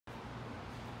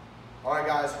All right,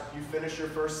 guys, you finished your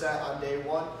first set on day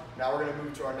one. Now we're gonna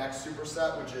move to our next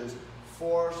superset, which is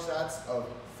 4 sets of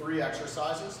 3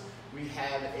 exercises. We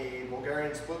have a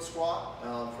Bulgarian split squat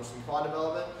for some quad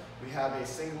development. We have a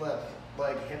single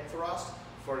leg hip thrust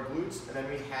for glutes, and then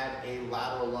we have a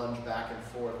lateral lunge back and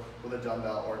forth with a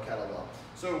dumbbell or kettlebell.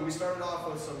 So we started off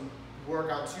with some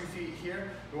work on 2 feet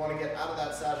here. We want to get out of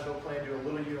that sagittal plane, do a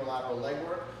little unilateral leg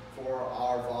work for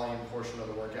our volume portion of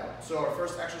the workout. So our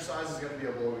first exercise is going to be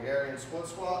a Bulgarian split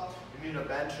squat. You need a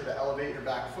bench or to elevate your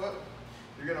back foot.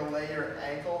 You're going to lay your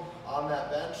ankle on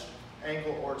that bench,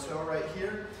 ankle or toe right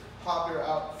here. Hop your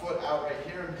foot out right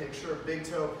here and make sure big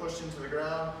toe pushed into the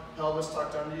ground, pelvis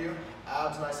tucked under you,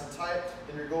 abs nice and tight.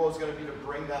 Then your goal is going to be to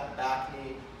bring that back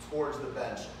knee towards the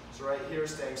bench. So right here,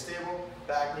 staying stable,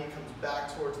 back knee comes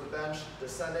back towards the bench,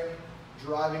 descending,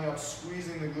 driving up,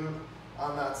 squeezing the glute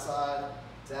on that side,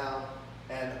 down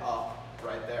and up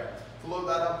right there. To load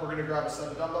that up, we're going to grab a set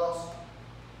of dumbbells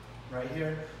right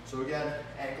here. So again,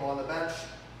 ankle on the bench,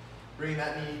 bring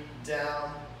that knee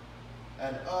down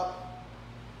and up,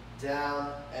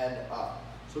 down and up.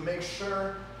 So make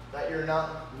sure that you're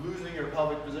not losing your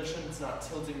pelvic position. It's not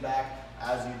tilting back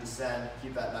as you descend.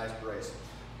 Keep that nice brace.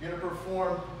 You're going to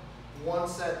perform 1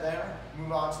 set there.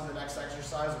 Move on to the next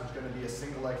exercise, which is going to be a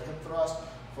single leg hip thrust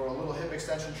for a little hip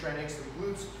extension training to the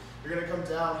glutes. You're going to come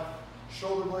down,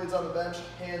 shoulder blades on the bench,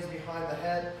 hands behind the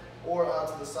head or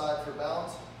out to the side for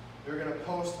balance. You're going to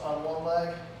post on one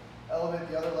leg, elevate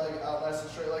the other leg out nice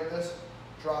and straight like this,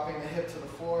 dropping the hip to the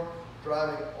floor,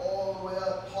 driving all the way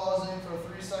up, pausing for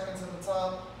 3 seconds at a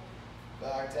time,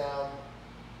 back down,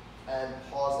 and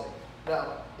pausing.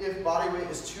 Now, if body weight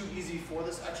is too easy for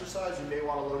this exercise, you may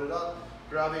want to load it up.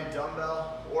 Grab a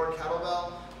dumbbell or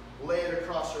kettlebell, lay it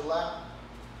across your lap,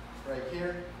 right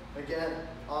here. Again,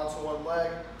 onto one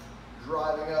leg,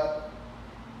 driving up,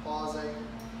 pausing,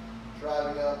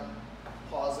 driving up,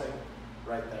 pausing,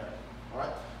 right there. All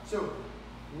right, so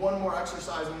one more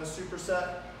exercise in the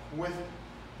superset with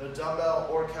the dumbbell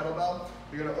or kettlebell.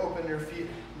 You're going to open your feet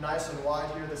nice and wide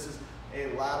here. This is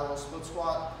a lateral split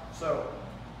squat. So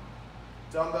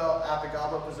dumbbell at the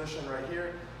goblet position right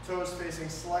here, toes facing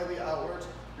slightly outwards.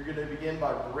 You're going to begin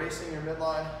by bracing your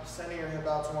midline, sending your hip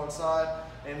out to one side,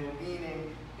 and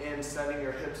leaning in, sending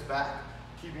your hips back,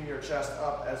 keeping your chest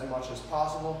up as much as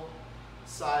possible,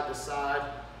 side to side,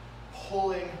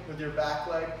 pulling with your back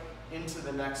leg into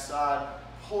the next side,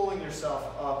 pulling yourself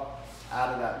up out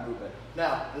of that movement.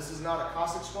 Now, this is not a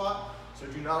Cossack squat, so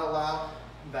do not allow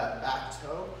that back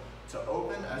toe to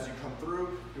open as you come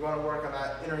through. You want to work on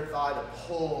that inner thigh to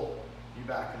pull you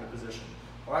back into position.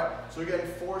 All right, so again,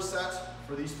 4 sets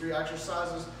for these 3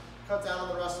 exercises. Cut down on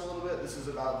the rest a little bit. This is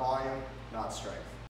about volume, not strength.